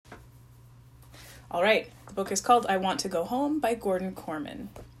All right, the book is called I Want to Go Home by Gordon Corman.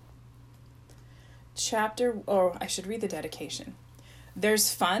 I should read the dedication. There's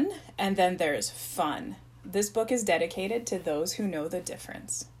fun, and then there's fun. This book is dedicated to those who know the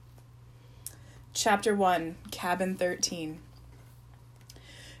difference. Chapter 1, Cabin 13.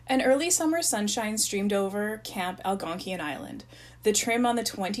 An early summer sunshine streamed over Camp Algonquian Island. The trim on the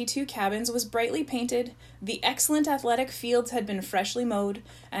 22 cabins was brightly painted, the excellent athletic fields had been freshly mowed,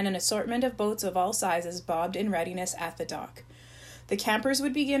 and an assortment of boats of all sizes bobbed in readiness at the dock. The campers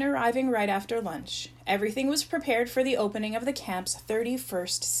would begin arriving right after lunch. Everything was prepared for the opening of the camp's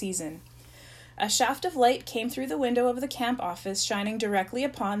 31st season. A shaft of light came through the window of the camp office, shining directly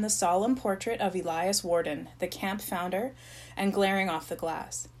upon the solemn portrait of Elias Warden, the camp founder, and glaring off the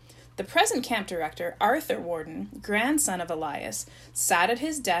glass. The present camp director, Arthur Warden, grandson of Elias, sat at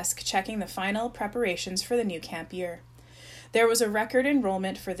his desk checking the final preparations for the new camp year. There was a record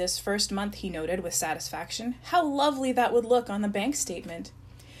enrollment for this first month, he noted with satisfaction. How lovely that would look on the bank statement.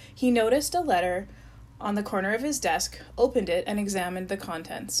 He noticed a letter on the corner of his desk, opened it, and examined the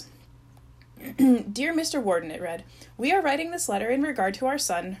contents. Dear Mr. Warden, it read, we are writing this letter in regard to our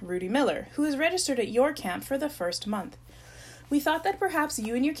son, Rudy Miller, who is registered at your camp for the first month. We thought that perhaps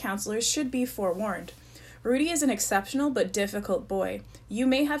you and your counselors should be forewarned. Rudy is an exceptional but difficult boy. You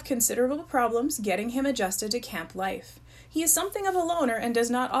may have considerable problems getting him adjusted to camp life. He is something of a loner and does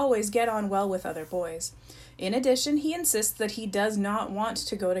not always get on well with other boys. In addition, he insists that he does not want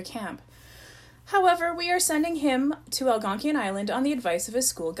to go to camp. However, we are sending him to Algonquian Island on the advice of his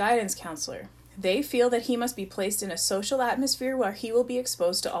school guidance counselor. They feel that he must be placed in a social atmosphere where he will be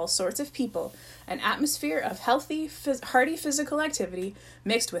exposed to all sorts of people, an atmosphere of hearty physical activity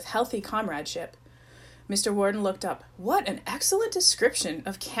mixed with healthy comradeship. Mr. Warden looked up. What an excellent description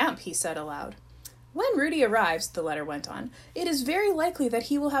of camp, he said aloud. When Rudy arrives, the letter went on, it is very likely that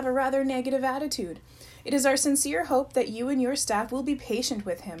he will have a rather negative attitude. It is our sincere hope that you and your staff will be patient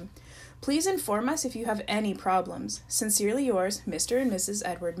with him. Please inform us if you have any problems. Sincerely yours, Mr. and Mrs.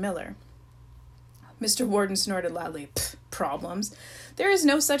 Edward Miller. Mr. Warden snorted loudly. Problems? There is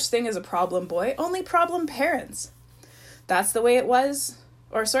no such thing as a problem boy, only problem parents. That's the way it was.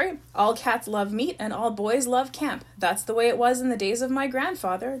 All cats love meat and all boys love camp. That's the way it was in the days of my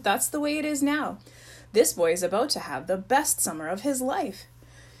grandfather. That's the way it is now. This boy is about to have the best summer of his life.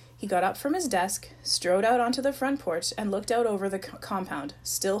 He got up from his desk, strode out onto the front porch, and looked out over the compound,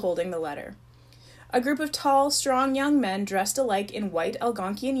 still holding the letter. A group of tall, strong young men dressed alike in white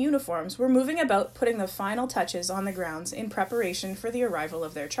Algonquian uniforms were moving about, putting the final touches on the grounds in preparation for the arrival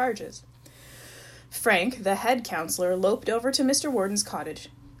of their charges. Frank, the head counselor, loped over to Mr. Warden's cottage.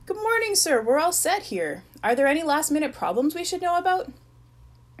 Good morning, sir. We're all set here. Are there any last-minute problems we should know about?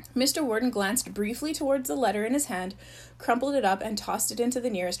 Mr. Warden glanced briefly towards the letter in his hand, crumpled it up, and tossed it into the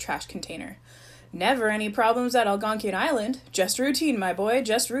nearest trash container. Never any problems at Algonquian Island. Just routine, my boy,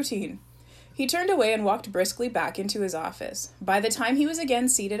 just routine. He turned away and walked briskly back into his office. By the time he was again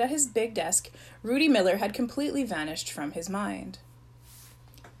seated at his big desk, Rudy Miller had completely vanished from his mind.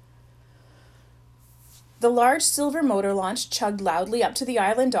 The large silver motor launch chugged loudly up to the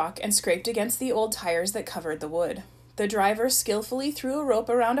island dock and scraped against the old tires that covered the wood. The driver skillfully threw a rope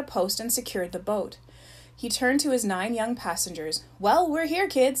around a post and secured the boat. He turned to his 9 young passengers. Well, we're here,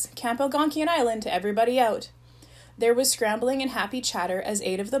 kids. Camp Algonquian Island, everybody out. There was scrambling and happy chatter as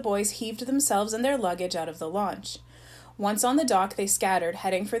 8 of the boys heaved themselves and their luggage out of the launch. Once on the dock, they scattered,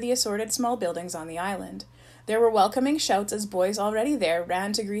 heading for the assorted small buildings on the island. There were welcoming shouts as boys already there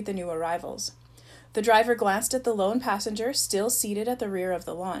ran to greet the new arrivals. The driver glanced at the lone passenger, still seated at the rear of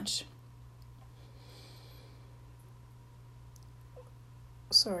the launch.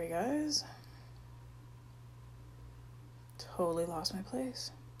 Sorry, guys. Totally lost my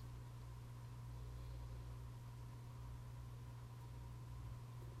place.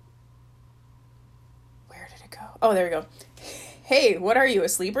 Where did it go? Oh, there we go. Hey, what are you,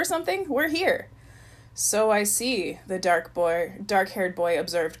 asleep or something? We're here. So I see, the dark-haired boy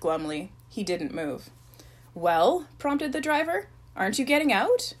observed glumly. He didn't move. Well, prompted the driver, aren't you getting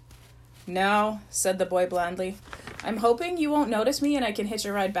out? No, said the boy blandly. I'm hoping you won't notice me and I can hitch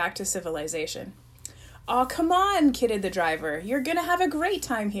a ride back to civilization. Aw, come on, kidded the driver. You're gonna have a great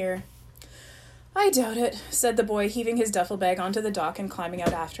time here. I doubt it, said the boy, heaving his duffel bag onto the dock and climbing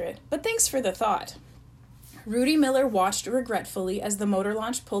out after it. But thanks for the thought. Rudy Miller watched regretfully as the motor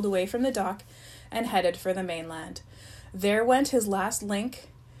launch pulled away from the dock and headed for the mainland. There went his last link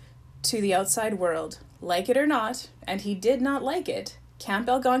to the outside world. Like it or not, and he did not like it, Camp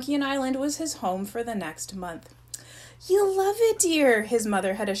Algonquian Island was his home for the next month. You'll love it, dear, his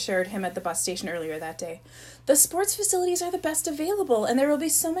mother had assured him at the bus station earlier that day. The sports facilities are the best available, and there will be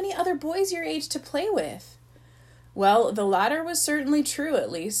so many other boys your age to play with. Well, the latter was certainly true,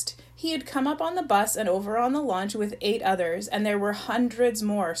 at least. He had come up on the bus and over on the launch with 8 others, and there were hundreds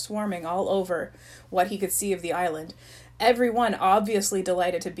more swarming all over what he could see of the island, everyone obviously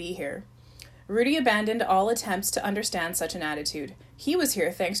delighted to be here. Rudy abandoned all attempts to understand such an attitude. He was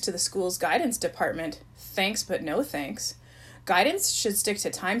here thanks to the school's guidance department. Thanks, but no thanks. Guidance should stick to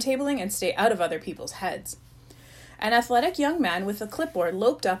timetabling and stay out of other people's heads. An athletic young man with a clipboard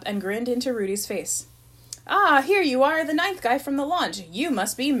loped up and grinned into Rudy's face. "Ah, here you are, the 9th guy from the launch. You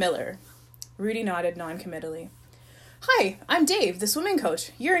must be Miller." Rudy nodded noncommittally. "Hi, I'm Dave, the swimming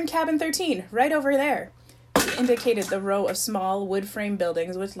coach. You're in cabin 13, right over there." He indicated the row of small wood-frame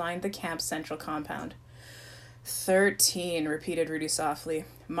buildings which lined the camp's central compound. 13, repeated Rudy softly.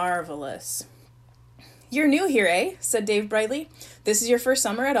 Marvelous. "You're new here, eh?" said Dave brightly. "This is your first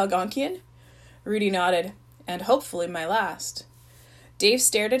summer at Algonquian?" Rudy nodded. "And hopefully my last." Dave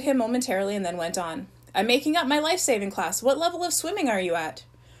stared at him momentarily and then went on. "I'm making up my life-saving class. What level of swimming are you at?"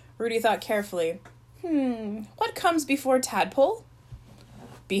 Rudy thought carefully. What comes before tadpole?"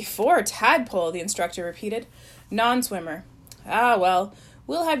 "Before tadpole," the instructor repeated. "Non-swimmer." "Ah, well,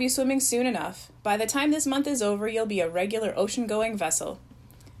 we'll have you swimming soon enough. By the time this month is over, you'll be a regular ocean-going vessel."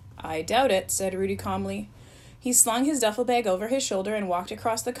 "I doubt it," said Rudy calmly. He slung his duffel bag over his shoulder and walked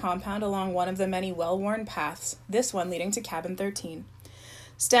across the compound along one of the many well-worn paths, this one leading to cabin 13.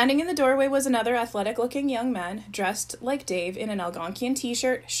 Standing in the doorway was another athletic-looking young man, dressed like Dave in an Algonquian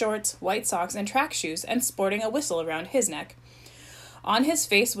t-shirt, shorts, white socks, and track shoes, and sporting a whistle around his neck. On his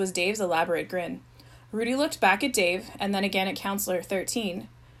face was Dave's elaborate grin. Rudy looked back at Dave, and then again at Counselor 13.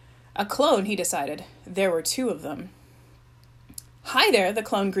 A clone, he decided. There were 2 of them. "Hi there," the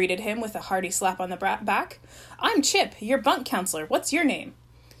clone greeted him with a hearty slap on the back. "I'm Chip, your bunk counselor. What's your name?"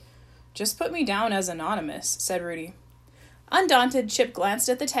 "Just put me down as anonymous," said Rudy. Undaunted, Chip glanced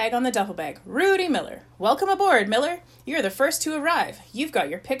at the tag on the duffel bag. "Rudy Miller. Welcome aboard, Miller. You're the first to arrive. You've got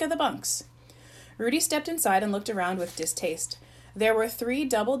your pick of the bunks." Rudy stepped inside and looked around with distaste. There were 3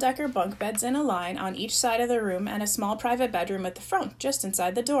 double-decker bunk beds in a line on each side of the room and a small private bedroom at the front, just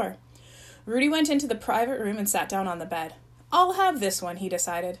inside the door. Rudy went into the private room and sat down on the bed. "I'll have this one," he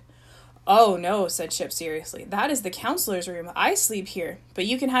decided. "Oh, no," said Chip seriously. "That is the counselor's room. I sleep here, but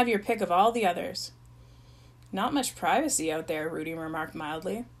you can have your pick of all the others." "Not much privacy out there," Rudy remarked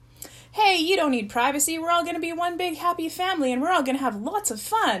mildly. "Hey, you don't need privacy. We're all going to be one big happy family, and we're all going to have lots of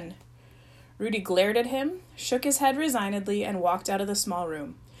fun." Rudy glared at him, shook his head resignedly, and walked out of the small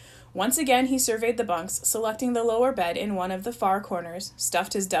room. Once again he surveyed the bunks, selecting the lower bed in one of the far corners,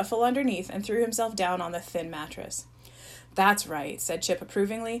 stuffed his duffel underneath, and threw himself down on the thin mattress. "That's right," said Chip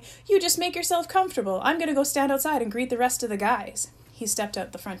approvingly. "You just make yourself comfortable. I'm going to go stand outside and greet the rest of the guys." He stepped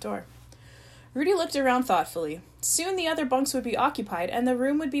out the front door. Rudy looked around thoughtfully. Soon the other bunks would be occupied, and the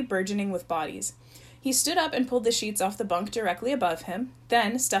room would be burgeoning with bodies. He stood up and pulled the sheets off the bunk directly above him.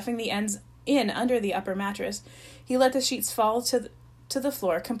 Then, stuffing the ends in under the upper mattress, he let the sheets fall to the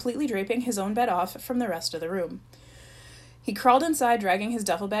floor, completely draping his own bed off from the rest of the room. He crawled inside, dragging his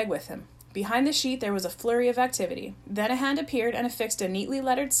duffel bag with him. Behind the sheet there was a flurry of activity. Then a hand appeared and affixed a neatly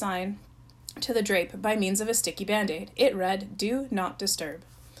lettered sign to the drape by means of a sticky band-aid. It read, "Do not disturb."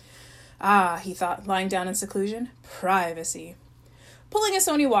 "Ah," he thought, lying down in seclusion. "Privacy." Pulling a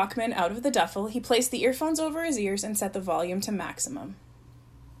Sony Walkman out of the duffel, he placed the earphones over his ears and set the volume to maximum.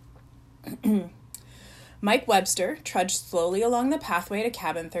 Mike Webster trudged slowly along the pathway to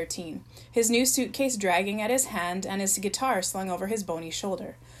cabin 13, his new suitcase dragging at his hand and his guitar slung over his bony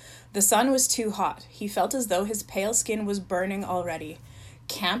shoulder. The sun was too hot. He felt as though his pale skin was burning already.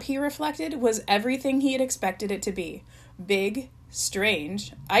 Camp, he reflected, was everything he had expected it to be. Big,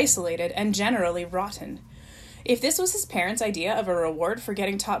 strange, isolated, and generally rotten. If this was his parents' idea of a reward for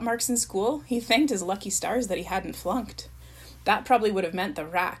getting top marks in school, he thanked his lucky stars that he hadn't flunked. That probably would have meant the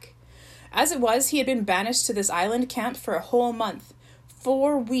rack. As it was, he had been banished to this island camp for a whole month.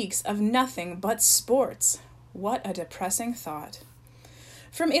 4 weeks of nothing but sports. What a depressing thought.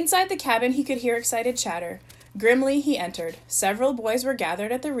 From inside the cabin, he could hear excited chatter. Grimly, he entered. Several boys were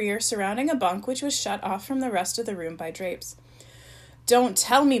gathered at the rear, surrounding a bunk which was shut off from the rest of the room by drapes. "Don't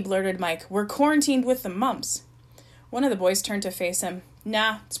tell me," blurted Mike. "We're quarantined with the mumps." One of the boys turned to face him.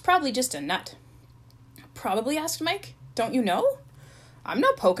 "Nah, it's probably just a nut." "Probably?" asked Mike. "Don't you know?" "I'm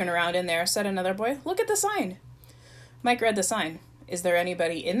not poking around in there," said another boy. "Look at the sign." Mike read the sign. "Is there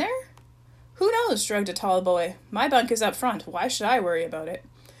anybody in there?" "Who knows?" shrugged a tall boy. "My bunk is up front. Why should I worry about it?"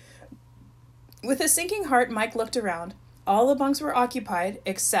 With a sinking heart, Mike looked around. All the bunks were occupied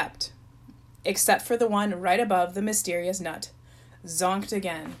except for the one right above the mysterious nut. Zonked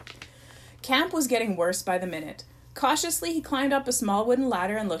again. Camp was getting worse by the minute. Cautiously, he climbed up a small wooden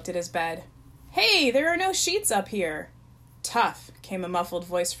ladder and looked at his bed. "Hey, there are no sheets up here." "Tough," came a muffled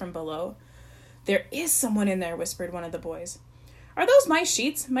voice from below. "There is someone in there," whispered one of the boys. "Are those my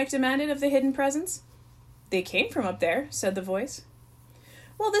sheets?" Mike demanded of the hidden presence. "They came from up there," said the voice.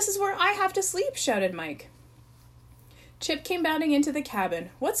 "Well, this is where I have to sleep," shouted Mike. Chip came bounding into the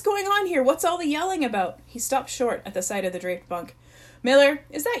cabin. "What's going on here? What's all the yelling about?" He stopped short at the sight of the draped bunk. "Miller,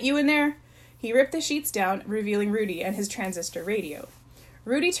 is that you in there?" He ripped the sheets down, revealing Rudy and his transistor radio.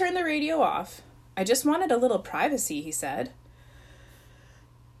 Rudy turned the radio off. "I just wanted a little privacy," he said.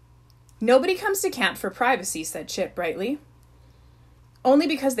 "Nobody comes to camp for privacy," said Chip brightly. "Only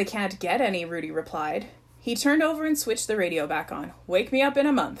because they can't get any," Rudy replied. He turned over and switched the radio back on. "Wake me up in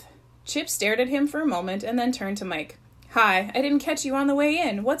a month." Chip stared at him for a moment and then turned to Mike. "Hi, I didn't catch you on the way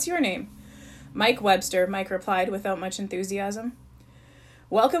in. What's your name?" "Mike Webster," Mike replied without much enthusiasm.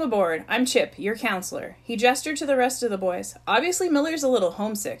 "Welcome aboard. I'm Chip, your counselor." He gestured to the rest of the boys. "Obviously Miller's a little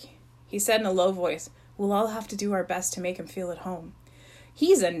homesick," he said in a low voice. "We'll all have to do our best to make him feel at home."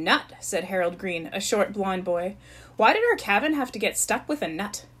 "He's a nut," said Harold Green, a short blonde boy. "Why did our cabin have to get stuck with a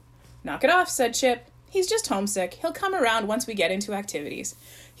nut?" "Knock it off," said Chip. "He's just homesick. He'll come around once we get into activities.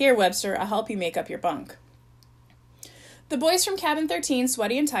 Here, Webster, I'll help you make up your bunk." The boys from Cabin 13,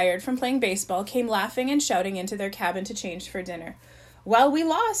 sweaty and tired from playing baseball, came laughing and shouting into their cabin to change for dinner. "Well, we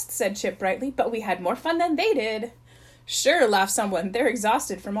lost," said Chip brightly, "but we had more fun than they did." "Sure," laughed someone. "They're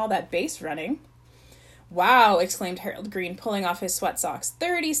exhausted from all that base running." "Wow," exclaimed Harold Green, pulling off his sweat socks.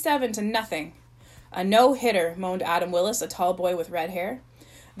 37-0. "A no-hitter," moaned Adam Willis, a tall boy with red hair.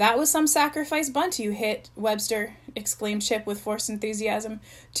 "That was some sacrifice bunt you hit, Webster," exclaimed Chip with forced enthusiasm.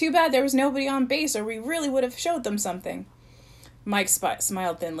 "Too bad there was nobody on base, or we really would have showed them something." Mike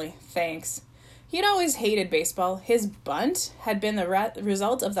smiled thinly. "Thanks." He had always hated baseball. His bunt had been the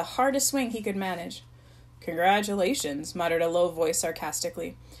result of the hardest swing he could manage. "Congratulations," muttered a low voice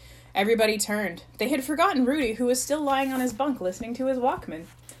sarcastically. Everybody turned. They had forgotten Rudy, who was still lying on his bunk listening to his Walkman.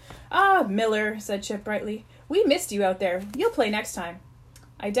 "Ah, Miller," said Chip brightly. "We missed you out there. You'll play next time."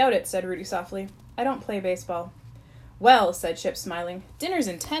 "I doubt it," said Rudy softly. "I don't play baseball." "Well," said Chip, smiling, "dinner's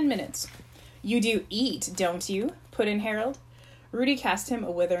in 10 minutes. "You do eat, don't you?" put in Harold. Rudy cast him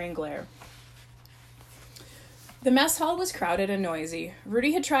a withering glare. The mess hall was crowded and noisy.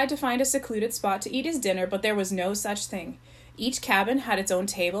 Rudy had tried to find a secluded spot to eat his dinner, but there was no such thing. Each cabin had its own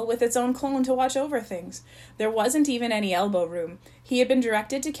table with its own clone to watch over things. There wasn't even any elbow room. He had been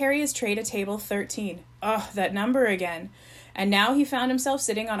directed to carry his tray to table 13. Ugh, that number again. And now he found himself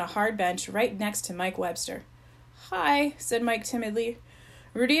sitting on a hard bench right next to Mike Webster. "Hi," said Mike timidly.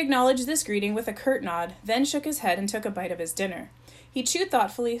 Rudy acknowledged this greeting with a curt nod, then shook his head and took a bite of his dinner. He chewed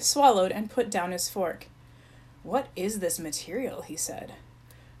thoughtfully, swallowed, and put down his fork. "What is this material?" he said.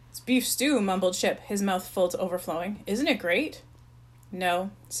 "It's beef stew," mumbled Chip, his mouth full to overflowing. "Isn't it great?"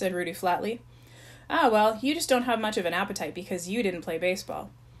 "No," said Rudy flatly. "Ah, well, you just don't have much of an appetite because you didn't play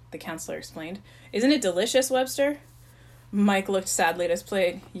baseball," the counselor explained. "Isn't it delicious, Webster?" Mike looked sadly at his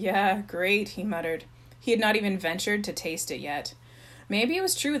plate. "Yeah, great," he muttered. He had not even ventured to taste it yet. Maybe it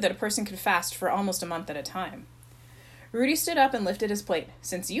was true that a person could fast for almost a month at a time. Rudy stood up and lifted his plate.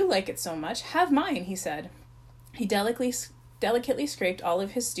 "Since you like it so much, have mine," he said. He delicately scraped all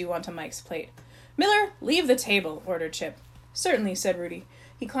of his stew onto Mike's plate. "Miller, leave the table," ordered Chip. "Certainly," said Rudy.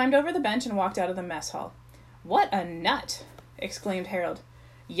 He climbed over the bench and walked out of the mess hall. "What a nut!" exclaimed Harold.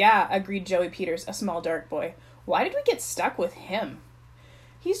 "Yeah," agreed Joey Peters, a small dark boy. "Why did we get stuck with him?"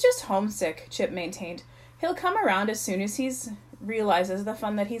 "He's just homesick," Chip maintained. "He'll come around as soon as he realizes the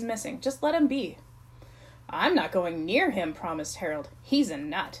fun that he's missing. Just let him be." "I'm not going near him," promised Harold. "He's a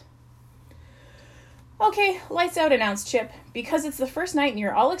nut." "Okay, lights out," announced Chip. "Because it's the first night and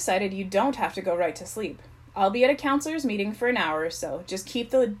you're all excited, you don't have to go right to sleep. I'll be at a counselor's meeting for an hour or so. Just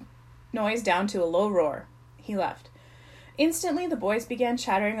keep the noise down to a low roar." He left. Instantly, the boys began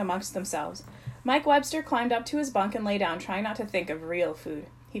chattering amongst themselves. Mike Webster climbed up to his bunk and lay down, trying not to think of real food.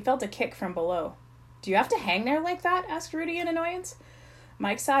 He felt a kick from below. "Do you have to hang there like that?" asked Rudy in annoyance.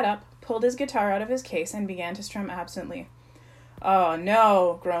 Mike sat up, pulled his guitar out of his case, and began to strum absently. "Oh,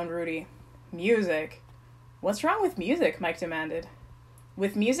 no," groaned Rudy. "Music." "What's wrong with music?" Mike demanded.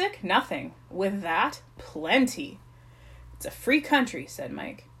 "With music, nothing. With that, plenty." "It's a free country," said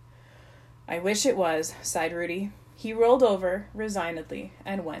Mike. "I wish it was," sighed Rudy. He rolled over resignedly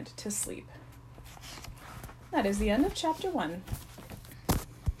and went to sleep. That is the end of chapter 1.